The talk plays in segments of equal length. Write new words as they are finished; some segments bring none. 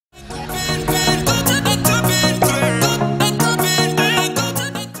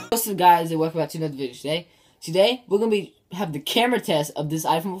What's up, guys, and welcome back to another video. Today we're gonna have the camera test of this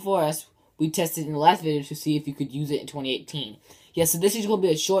iPhone 4S. We tested in the last video to see if you could use it in 2018. Yeah, so this is gonna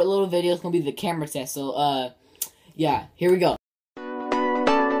be a short little video. It's gonna be the camera test. So yeah, here we go.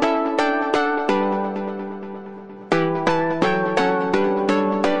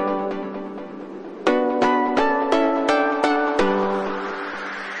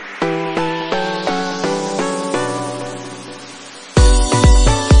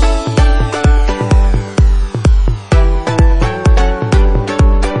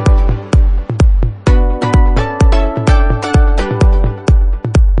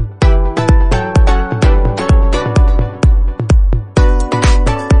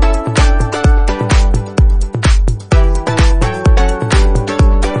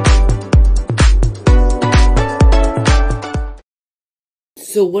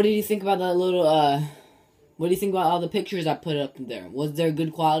 So what did you think about that little, what do you think about all the pictures I put up there? Was there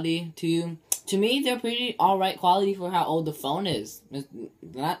good quality to you? To me, they're pretty alright quality for how old the phone is. They're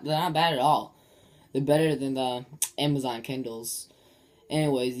not bad at all. They're better than the Amazon Kindles.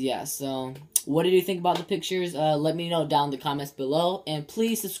 Anyways, yeah, so what did you think about the pictures? Let me know down in the comments below. And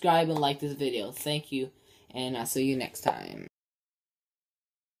please subscribe and like this video. Thank you. And I'll see you next time.